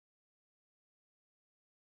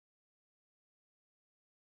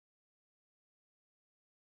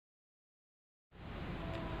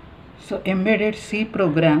So embedded C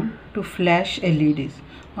program to flash LEDs.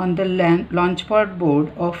 On the launchpad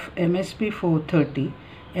board of MSP430,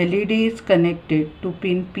 LED is connected to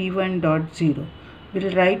pin P1.0.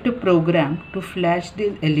 We'll write a program to flash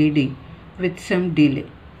the LED with some delay.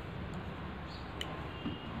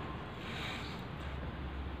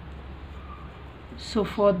 So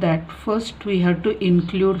for that, first we have to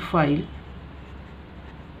include file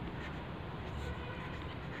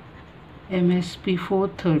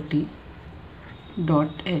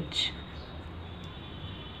MSP430.h.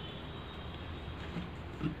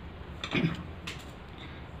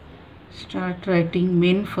 Start writing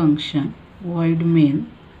main function, void main,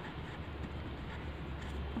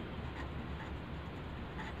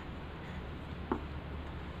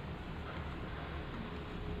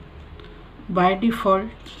 by default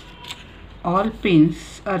all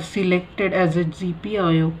pins are selected as a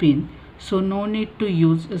GPIO pin, so no need to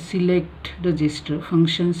use a select register.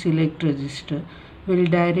 Function select register will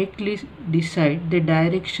directly decide the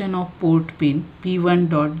direction of port pin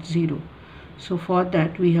P1.0. So for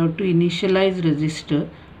that we have to initialize register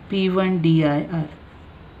P1dir.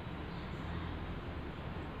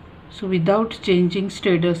 So without changing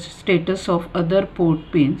status of other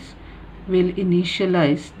port pins, we'll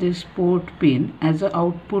initialize this port pin as an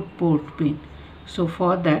output port pin. So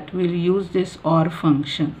for that we'll use this OR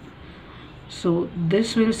function. So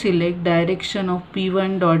this will select direction of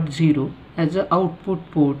P1.0 as an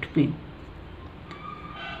output port pin.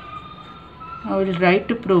 I will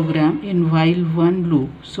write a program in while one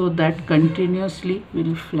loop so that continuously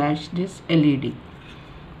will flash this LED.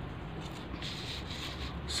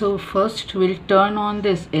 So first we'll turn on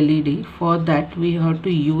this LED. For that we have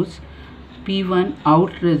to use P1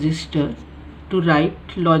 out register to write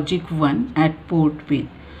logic 1 at port pin.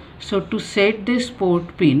 So to set this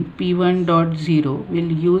port pin P1.0,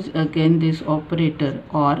 we'll use again this operator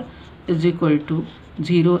OR is equal to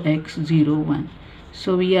 0x01.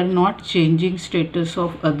 So we are not changing status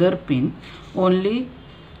of other pin, only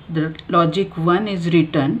the logic 1 is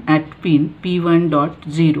written at pin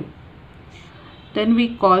P1.0. Then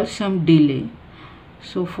we call some delay.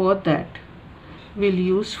 So for that we'll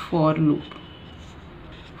use for loop.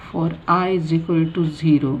 For I is equal to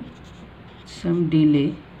 0, some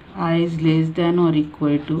delay, I is less than or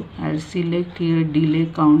equal to, I'll select here delay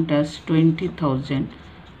count as 20,000,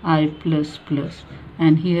 I plus plus,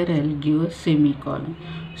 and here I'll give a semicolon.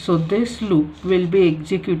 So this loop will be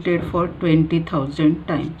executed for 20,000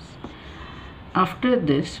 times. After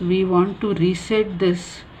this we want to reset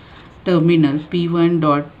this terminal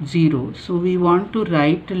P1.0. So we want to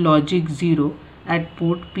write logic 0 at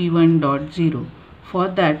port P1.0. For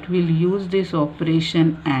that we'll use this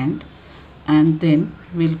operation and then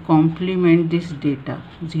we'll complement this data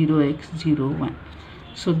 0x01.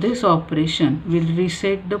 So this operation will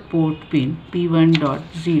reset the port pin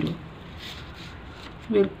P1.0.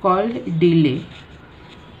 We'll call delay.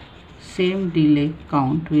 Same delay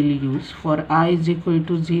count we'll use. For I is equal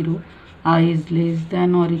to 0, I is less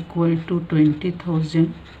than or equal to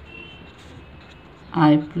 20,000,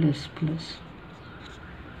 I plus plus.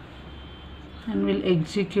 And we'll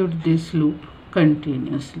execute this loop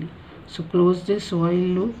continuously. So close this while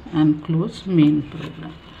loop and close main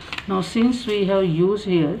program. Now since we have used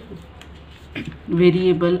here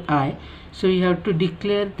variable I, so we have to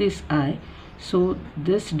declare this I. So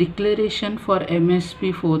this declaration for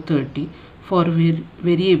MSP430 for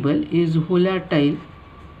variable is volatile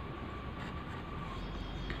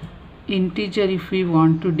integer. If we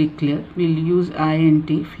want to declare, we'll use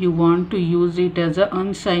int. If you want to use it as an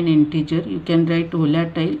unsigned integer, you can write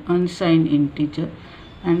volatile unsigned integer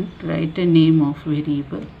and write a name of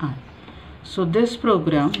variable I. So this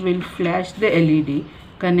program will flash the LED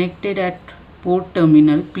connected at port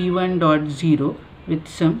terminal P1.0 with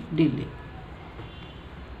some delay.